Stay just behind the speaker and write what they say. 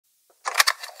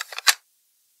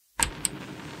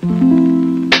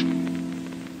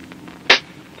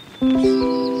Hi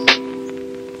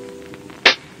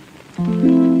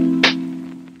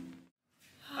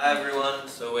everyone,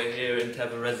 so we're here in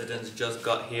Theva Residence, just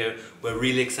got here. We're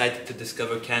really excited to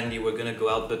discover Kandy. We're gonna go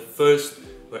out, but first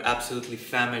we're absolutely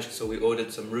famished, so we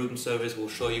ordered some room service. We'll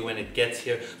show you when it gets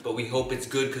here, but we hope it's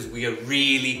good because we are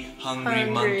really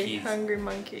hungry monkeys. Hungry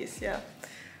monkeys, yeah.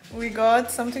 We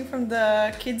got something from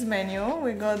the kids menu.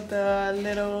 We got the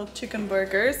little chicken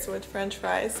burgers with french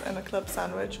fries and a club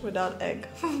sandwich without egg.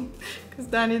 Because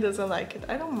Danny doesn't like it.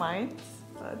 I don't mind,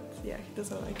 but yeah, he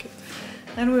doesn't like it.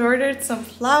 And we ordered some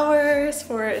flowers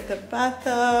for the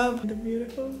bathtub. The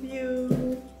beautiful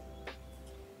view.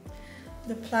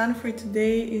 The plan for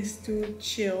today is to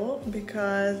chill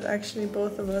because actually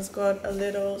both of us got a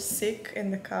little sick in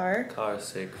the car. Car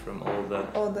sick from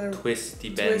all the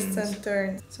twisty bends. Twists and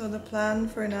turns. So the plan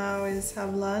for now is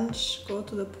have lunch, go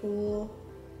to the pool,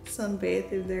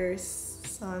 sunbathe if there's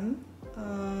sun.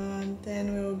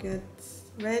 Then we will get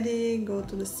ready, go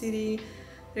to the city.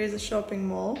 There's a shopping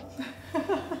mall.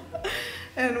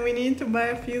 And we need to buy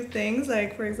a few things,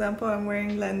 like for example I'm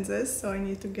wearing lenses, so I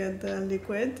need to get the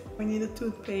liquid. We need a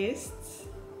toothpaste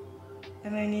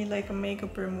and I need like a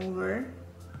makeup remover,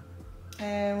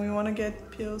 and we want to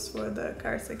get pills for the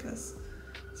car sickness.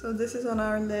 So this is on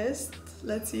our list.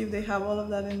 Let's see if they have all of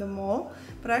that in the mall.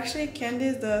 But actually Kandy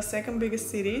is the second biggest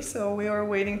city, so we are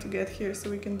waiting to get here so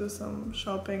we can do some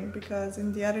shopping, because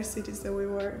in the other cities that we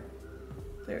were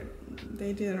there,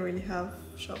 they didn't really have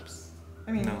shops.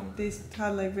 I mean, no. They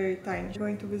had like very tiny. We're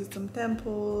going to visit some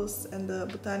temples and the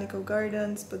botanical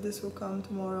gardens, but this will come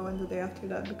tomorrow and the day after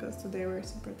that because today we're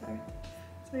super tired.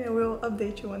 So yeah, we'll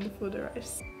update you when the food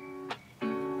arrives.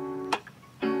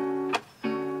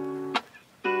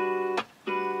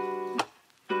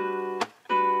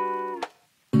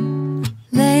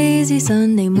 Lazy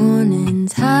Sunday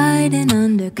mornings, hiding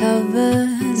under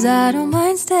covers. I don't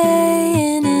mind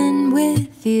staying in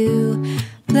with you.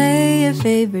 Play your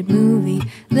favorite movie,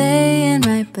 laying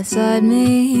right beside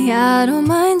me. I don't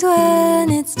mind when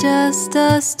it's just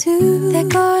us two. That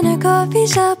corner coffee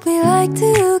shop we like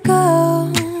to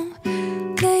go.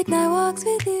 Late night walks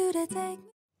with you to take me.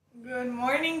 Good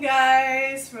morning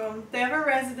guys, from Theva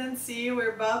Residency.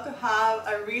 We're about to have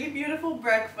a really beautiful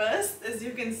breakfast. As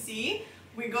you can see,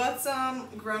 we got some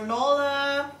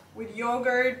granola with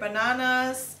yogurt,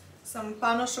 bananas, some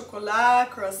pain au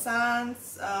chocolat,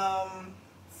 croissants,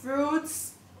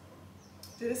 fruits.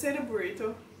 Did I say the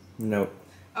burrito? No.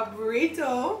 A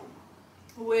burrito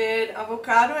with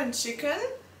avocado and chicken,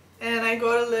 and I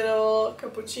got a little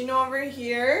cappuccino over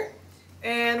here,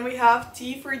 and we have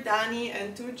tea for Danny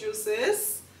and 2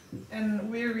 juices, and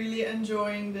we're really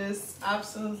enjoying this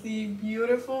absolutely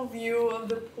beautiful view of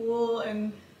the pool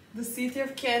and the city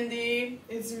of Kandy.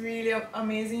 It's really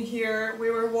amazing here.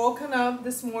 We were woken up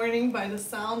this morning by the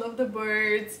sound of the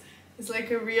birds. It's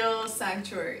like a real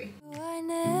sanctuary. I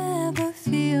never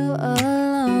feel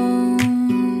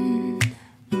alone.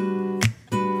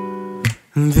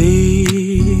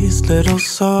 These little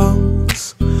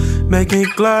songs make me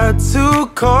glad to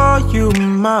call you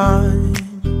mine.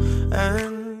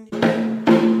 And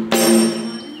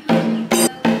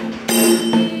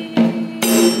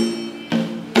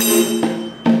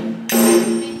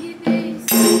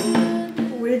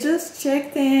we just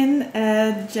checked in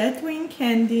at Jetwing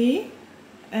Kandy,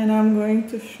 and I'm going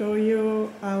to show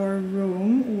you our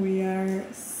room. We are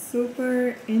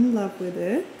super in love with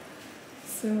it.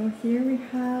 So here we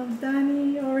have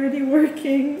Danny already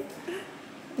working.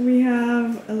 We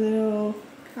have a little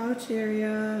couch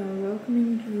area, a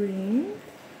welcoming drink.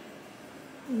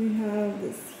 We have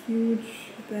this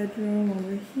huge bedroom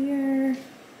over here,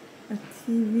 a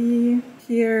TV.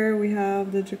 Here we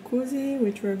have the jacuzzi,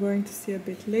 which we're going to see a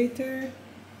bit later,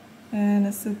 and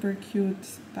a super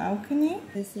cute balcony.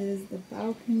 This is the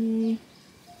balcony.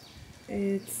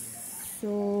 It's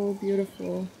so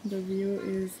beautiful. The view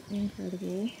is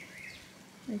incredible.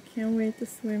 I can't wait to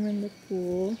swim in the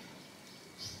pool.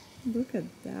 Look at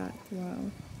that, wow.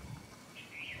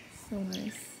 So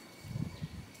nice.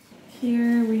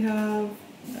 Here we have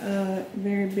a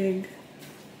very big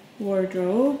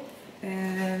wardrobe,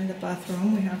 and the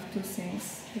bathroom. We have 2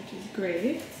 sinks, which is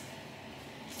great.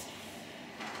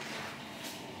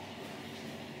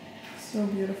 So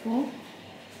beautiful.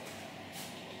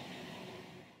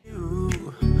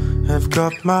 you have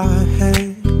got my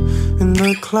head in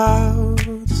the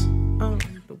clouds.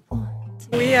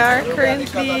 We are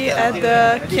currently at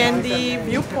the Kandy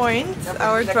viewpoint.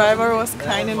 Our driver was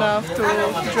kind enough to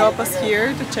drop us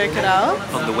here to check it out.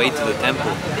 On the way to the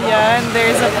temple. Yeah, and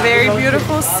there's a very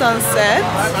beautiful sunset.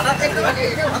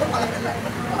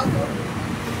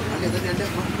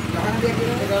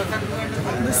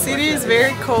 The city is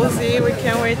very cozy. We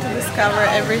can't wait to discover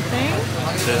everything.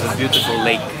 There's a beautiful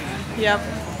lake. Yep,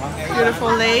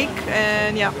 beautiful lake,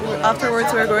 and yeah,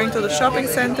 afterwards we're going to the shopping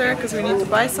center because we need to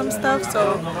buy some stuff,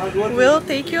 so we'll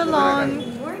take you along.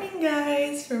 Good morning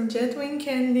guys, from Jetwing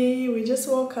Kandy. We just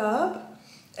woke up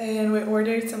and we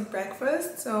ordered some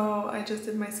breakfast, so I just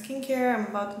did my skincare, I'm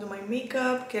about to do my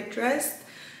makeup, get dressed,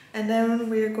 and then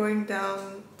we're going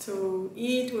down to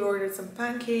eat. We ordered some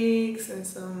pancakes and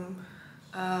some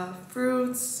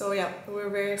fruits, so yeah, we're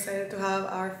very excited to have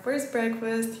our first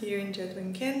breakfast here in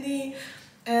Jetwing Kandy.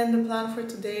 And the plan for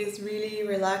today is really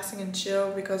relaxing and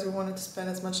chill because we wanted to spend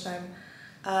as much time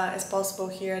as possible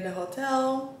here at the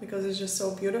hotel because it's just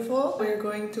so beautiful. We're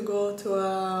going to go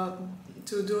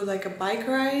to do like a bike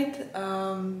ride,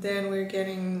 then we're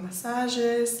getting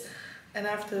massages, and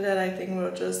after that I think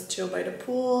we'll just chill by the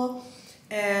pool.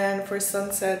 And for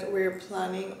sunset we're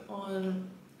planning on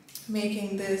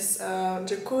making this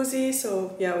jacuzzi,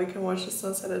 so yeah, we can watch the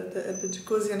sunset at the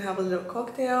jacuzzi and have a little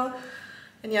cocktail.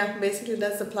 And yeah, basically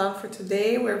that's the plan for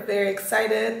today. We're very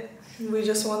excited. We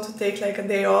just want to take like a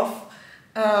day off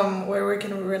where we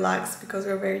can relax because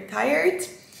we're very tired.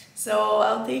 So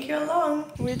I'll take you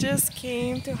along. We just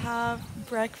came to have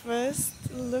breakfast.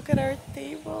 Look at our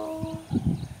table.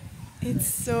 It's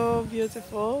so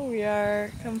beautiful. We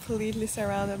are completely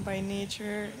surrounded by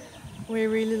nature. We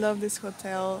really love this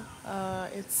hotel.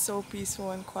 It's so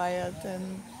peaceful and quiet,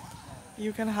 and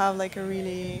you can have like a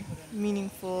really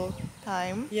meaningful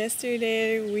time.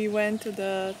 Yesterday we went to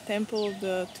the temple of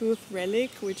the Tooth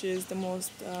Relic, which is the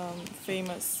most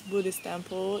famous Buddhist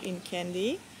temple in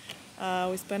Kandy.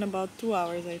 We spent about 2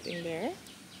 hours I think there.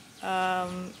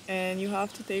 And you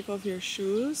have to take off your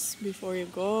shoes before you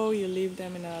go. You leave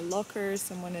them in a locker,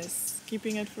 someone is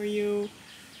keeping it for you.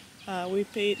 We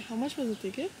paid, how much was the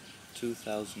ticket?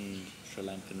 2,000 Sri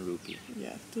Lankan rupee.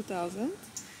 Yeah, 2,000.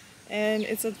 And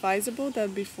it's advisable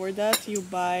that before that you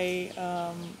buy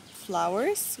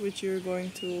flowers, which you're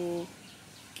going to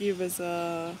give as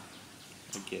a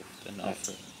gift, an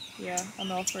offer. Yeah,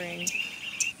 an offering.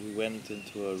 We went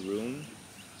into a room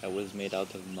that was made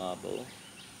out of marble,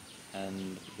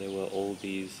 and there were all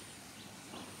these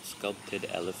sculpted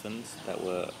elephants that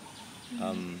were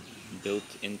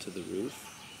built into the roof.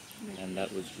 And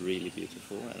that was really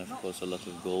beautiful, and of course a lot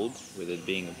of gold, with it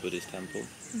being a Buddhist temple.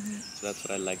 So that's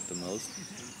what I liked the most.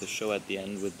 The show at the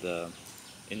end with the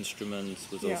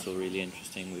instruments was also really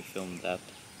interesting. We filmed that.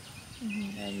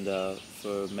 And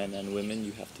for men and women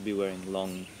you have to be wearing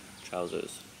long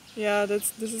trousers. Yeah,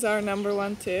 this is our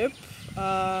 #1 tip.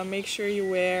 Make sure you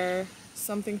wear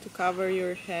something to cover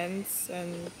your hands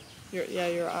and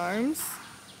your arms.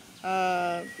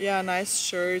 Yeah, a nice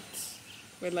shirt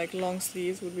with like long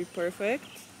sleeves would be perfect,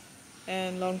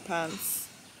 and long pants,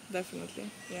 definitely.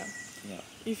 Yeah.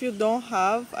 If you don't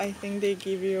have, I think they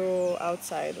give you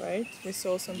outside, right? We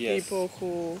saw some people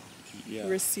who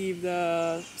received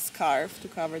a scarf to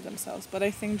cover themselves, but I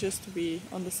think just to be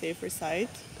on the safer side,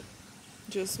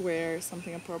 just wear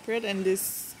something appropriate. And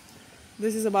this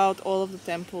is about all of the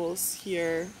temples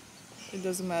here. It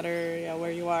doesn't matter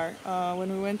where you are.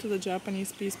 When we went to the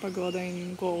Japanese Peace Pagoda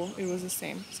in Go, it was the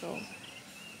same. So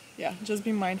yeah, just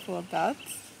be mindful of that.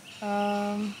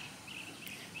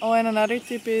 Oh, and another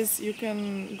tip is you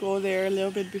can go there a little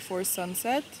bit before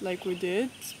sunset, like we did,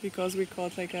 because we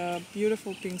caught like a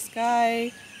beautiful pink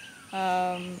sky.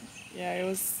 Yeah, it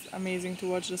was amazing to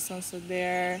watch the sunset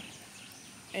there.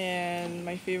 And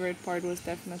my favorite part was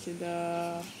definitely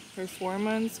the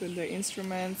performance with the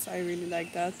instruments. I really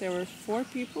liked that. There were 4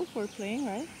 people who were playing,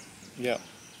 right? Yeah.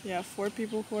 Yeah, 4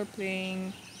 people who were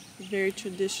playing, very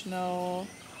traditional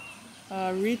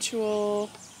ritual,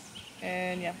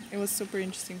 and yeah, it was super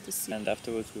interesting to see. And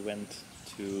afterwards we went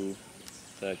to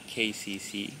the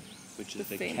KCC, which is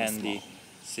the Kandy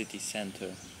city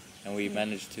center, and we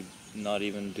managed to not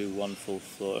even do 1 full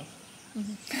floor.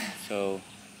 So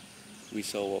we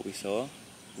saw what we saw.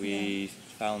 We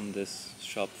found this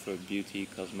shop for beauty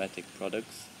cosmetic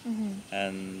products,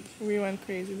 and we went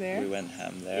crazy there. We went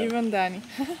ham there. Even Danny.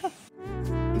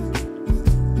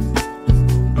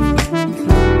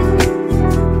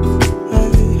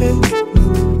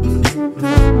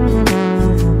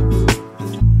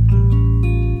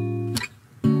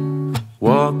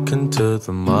 Walking to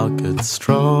the market,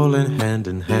 strolling hand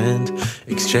in hand,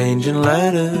 exchanging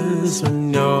letters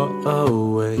when you're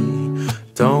away.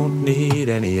 don't need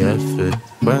any effort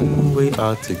when we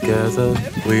are together.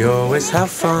 We always have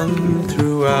fun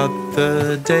throughout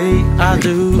the day. I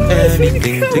do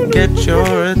anything to get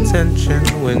your attention.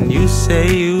 When you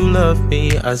say you love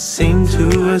me, I seem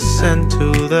to ascend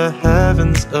to the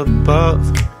heavens above,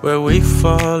 where we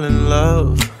fall in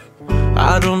love.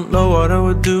 I don't know what I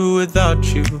would do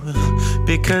without you,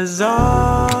 because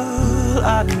all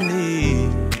I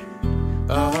need,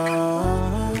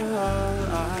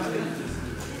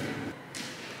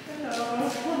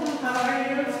 How are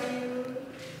you?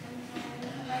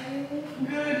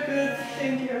 Good, good.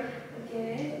 Thank you.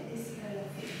 Okay, is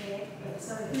feedback.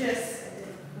 Sorry. Yes.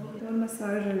 What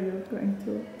massage are you going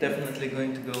to? Definitely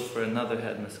going to go for another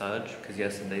head massage because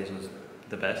yesterday's was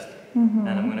the best. Mm-hmm.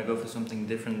 And I'm going to go for something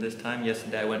different this time.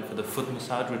 Yesterday I went for the foot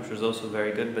massage, which was also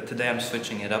very good, but today I'm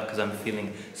switching it up because I'm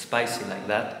feeling spicy like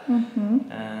that.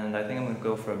 Mm-hmm. And I think I'm going to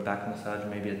go for a back massage,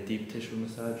 maybe a deep tissue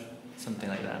massage, something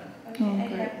like that. Okay, Oh, I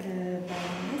great. have the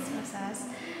Balinese massage.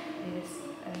 It's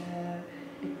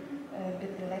a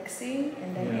bit relaxing,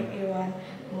 and then if you want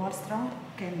more strong,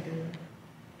 can do.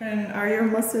 And are your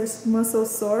muscles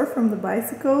sore from the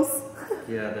bicycles?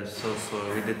 Yeah, they're so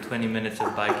sore. We did 20 minutes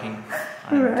of biking.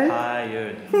 I'm Right.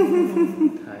 tired.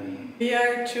 Tired. We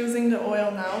are choosing the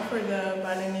oil now for the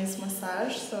Balinese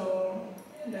massage, so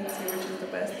let's see which is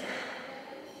the best.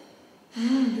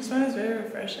 This one is very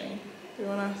refreshing. Do you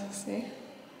want to see?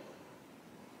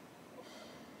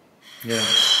 Yeah.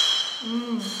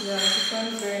 Yeah, this one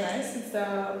is very nice. It's the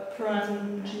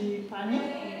Prangipani.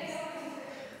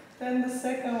 Then the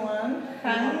second one,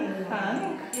 Han.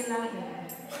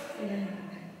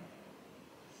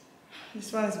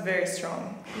 This one is very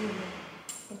strong.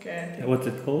 Okay. What's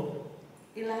it called?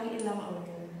 Ilang oil.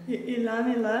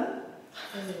 Ilan.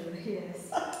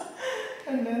 Yes.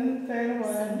 And then the third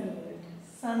one,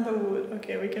 sandalwood.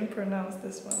 Okay, we can pronounce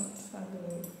this one,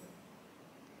 sandalwood.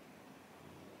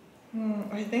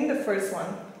 I think the first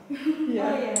one.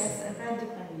 Yeah. Oh yes,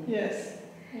 Rajapani. Yes.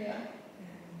 Yeah.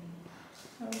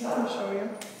 Let me show you.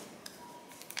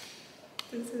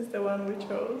 This is the one we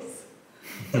chose.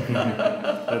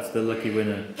 That's the lucky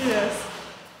winner. Yes.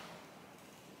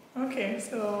 Okay,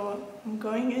 so I'm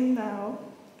going in now,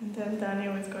 and then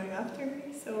Daniel is going after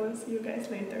me, so we'll see you guys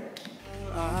later.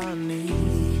 all I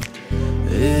need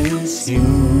is you.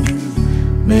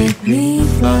 Make me So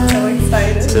fly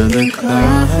excited to the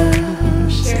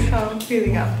clouds. share how I'm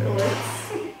feeling afterwards.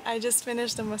 I just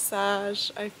finished the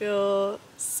massage. I feel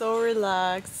so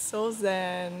relaxed, so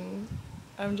zen.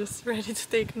 I'm just ready to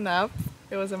take a nap.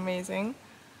 It was amazing.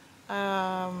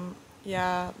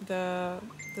 Yeah, the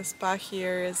spa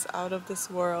here is out of this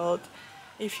world.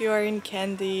 If you are in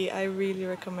Kandy, I really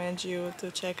recommend you to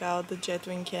check out the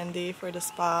Jetwing Kandy for the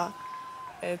spa.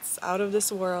 It's out of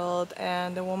this world,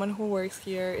 and the woman who works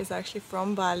here is actually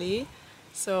from Bali.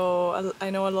 So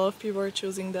I know a lot of people are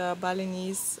choosing the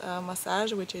Balinese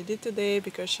massage, which I did today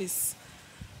because she's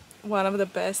one of the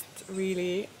best,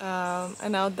 really.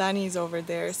 And now Danny is over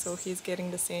there, so he's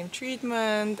getting the same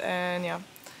treatment, and yeah,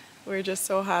 we're just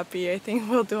so happy. I think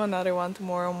we'll do another one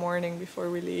tomorrow morning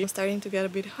before we leave. I'm starting to get a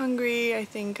bit hungry. I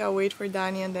think I'll wait for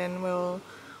Danny and then we'll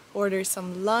order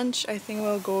some lunch. I think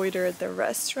we'll go either at the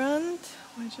restaurant,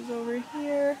 which is over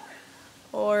here,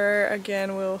 or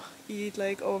again we'll eat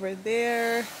like over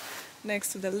there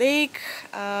next to the lake.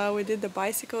 We did the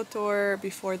bicycle tour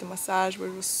before the massage,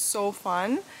 which was so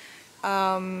fun.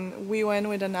 We went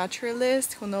with a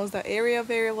naturalist who knows the area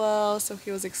very well, so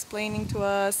he was explaining to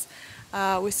us.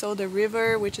 We saw the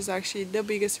river, which is actually the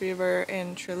biggest river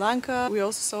in Sri Lanka. We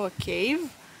also saw a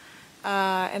cave,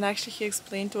 and actually he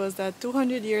explained to us that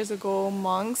 200 years ago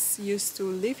monks used to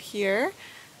live here,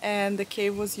 and the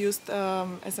cave was used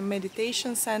as a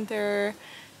meditation center,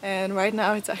 and right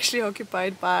now it's actually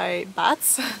occupied by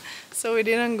bats. So we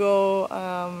didn't go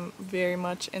very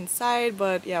much inside,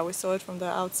 but yeah, we saw it from the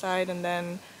outside, and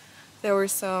then there were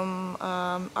some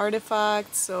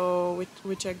artifacts, so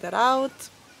we checked that out.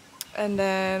 And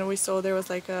then we saw there was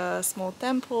like a small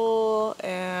temple,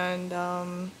 and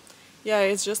yeah,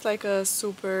 it's just like a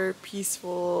super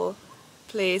peaceful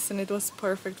place, and it was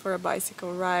perfect for a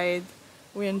bicycle ride.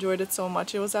 We enjoyed it so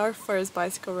much. It was our first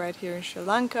bicycle ride here in Sri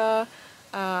Lanka,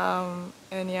 and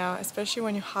yeah, especially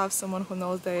when you have someone who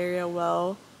knows the area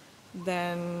well,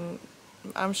 then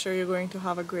I'm sure you're going to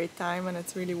have a great time, and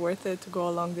it's really worth it to go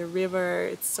along the river.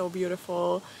 It's so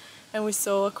beautiful. And we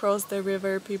saw across the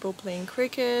river people playing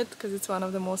cricket, because it's one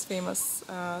of the most famous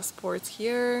sports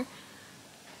here.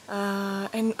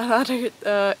 And another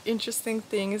interesting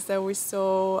thing is that we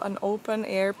saw an open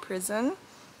air prison.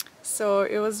 So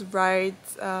it was right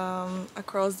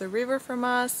across the river from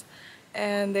us,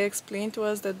 and they explained to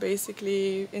us that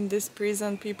basically in this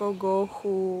prison people go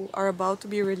who are about to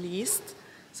be released,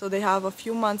 so they have a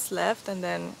few months left and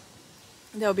then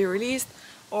they'll be released,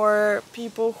 or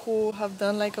people who have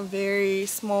done like a very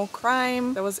small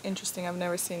crime. That was interesting. I've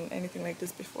never seen anything like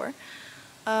this before.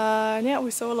 And yeah,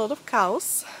 we saw a lot of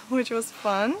cows, which was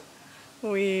fun.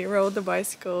 We rode the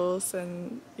bicycles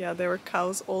and yeah, there were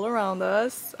cows all around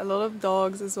us. A lot of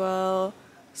dogs as well,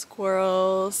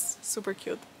 squirrels, super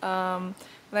cute. And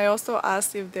I also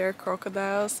asked if there are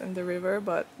crocodiles in the river,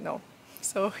 but no.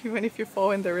 So even if you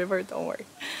fall in the river, don't worry,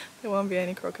 there won't be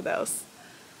any crocodiles.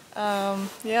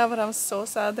 Yeah, but I'm so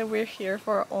sad that we're here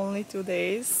for only 2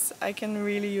 days. I can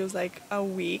really use like a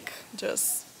week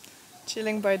just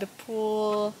chilling by the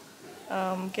pool,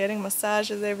 getting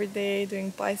massages every day,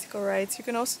 doing bicycle rides. You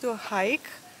can also do a hike.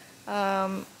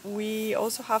 We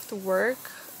also have to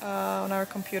work on our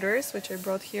computers, which I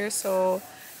brought here, so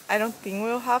I don't think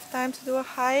we'll have time to do a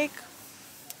hike,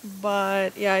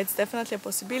 but yeah, it's definitely a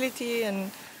possibility,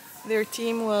 and their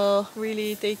team will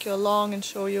really take you along and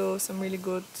show you some really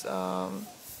good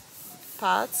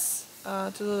paths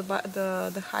to do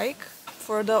the hike.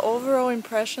 For the overall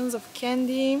impressions of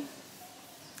Kandy,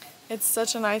 it's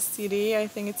such a nice city. I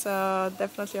think it's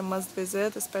definitely a must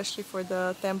visit, especially for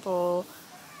the temple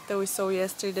that we saw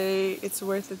yesterday. It's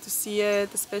worth it to see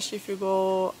it, especially if you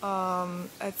go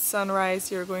at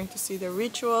sunrise. You're going to see the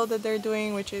ritual that they're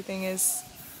doing, which I think is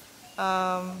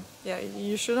yeah,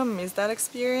 you shouldn't miss that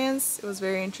experience. It was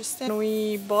very interesting.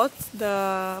 We bought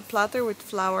the platter with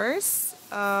flowers.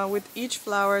 With each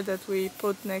flower that we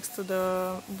put next to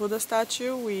the Buddha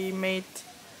statue, we made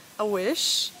a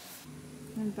wish.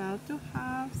 I'm about to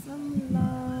have some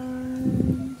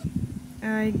lunch.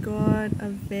 I got a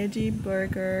veggie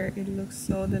burger. It looks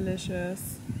so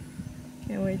delicious.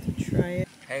 Can't wait to try it.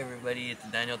 Hey everybody, it's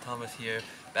Daniel Thomas here,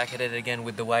 back at it again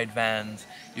with the white vans.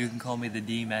 You can call me the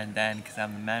D-Man Dan because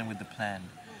I'm the man with the plan.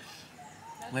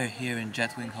 We're here in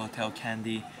Jetwing Hotel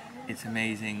Kandy. It's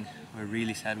amazing. We're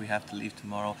really sad we have to leave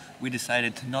tomorrow. We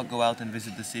decided to not go out and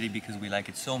visit the city because we like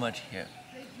it so much here.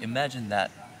 Imagine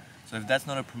that. So if that's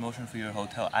not a promotion for your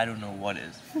hotel, I don't know what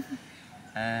is.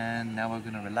 And now we're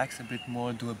gonna relax a bit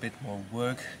more, do a bit more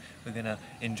work. We're gonna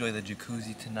enjoy the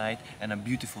jacuzzi tonight and a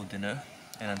beautiful dinner.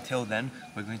 And until then,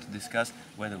 we're going to discuss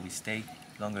whether we stay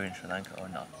longer in Sri Lanka or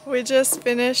not. We just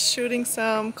finished shooting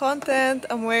some content.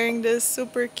 I'm wearing this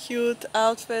super cute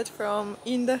outfit from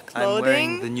Inda Clothing. I'm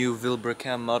wearing the new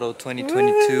Vilbracam model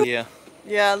 2022. Yeah.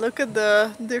 Yeah, look at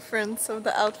the difference of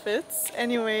the outfits.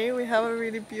 Anyway, we have a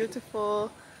really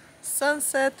beautiful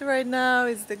sunset right now.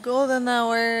 It's the golden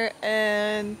hour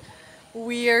and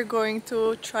we are going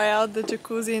to try out the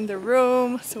jacuzzi in the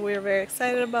room, so we're very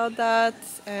excited about that.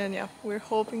 And yeah, we're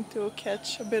hoping to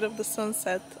catch a bit of the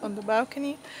sunset on the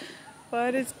balcony,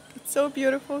 but it's so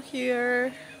beautiful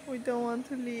here. We don't want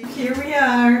to leave. Here we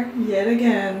are yet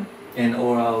again In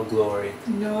all glory.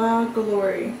 in our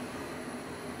glory.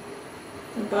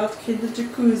 About to hit the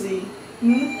jacuzzi.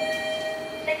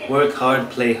 Work hard,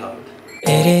 play hard. 8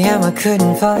 AM, I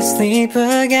couldn't fall asleep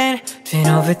again. Been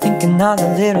overthinking all the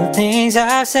little things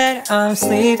I've said. I'm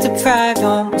sleep deprived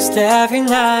almost every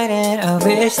night, and I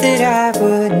wish that I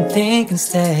wouldn't think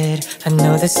instead. I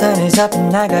know the sun is up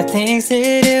and I got things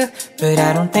to do, but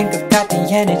I don't think I've got the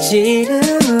energy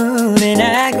to move. And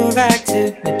I go back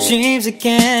to my dreams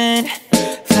again,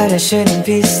 but I shouldn't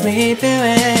be sleeping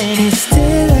when it's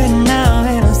daylight now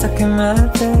and I'm stuck in my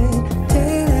bed.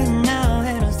 Daylight now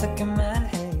and I'm stuck in my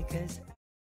head.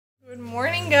 Good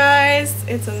morning guys,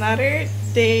 it's another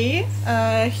day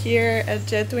here at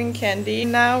Jetwing Kandy.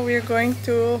 Now we're going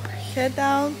to head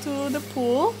down to the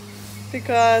pool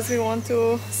because we want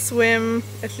to swim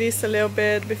at least a little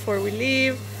bit before we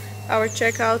leave. Our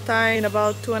checkout time in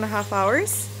about 2.5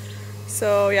 hours,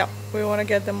 so yeah, we want to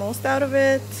get the most out of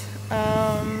it.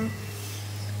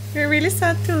 We're really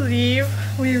sad to leave.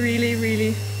 We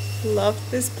really love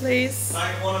this place.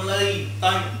 I want to leave.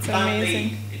 It's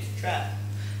amazing. It's a trap.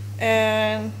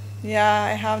 And yeah,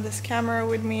 I have this camera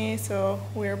with me, so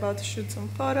we're about to shoot some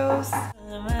photos. I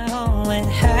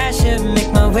should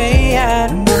make my way out.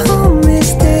 Home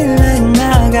is daylight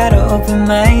now, gotta open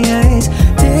my eyes.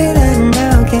 Daylight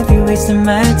now, can't be wasting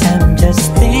my time. I'm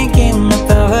just thinking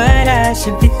about what I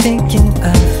should be thinking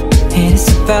of. And it's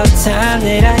about time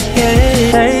that I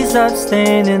get. Hey, stop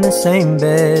staying in the same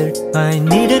bed. I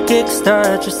need a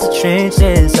kickstart just to change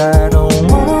this. I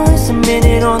don't wanna waste a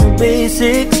minute on the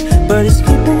basics, but it's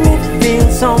keeping me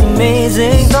feeling so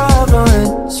amazing. Stop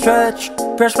going, stretch,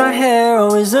 brush my hair,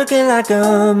 always looking like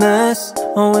a mess.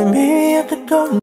 Oh, and maybe I could go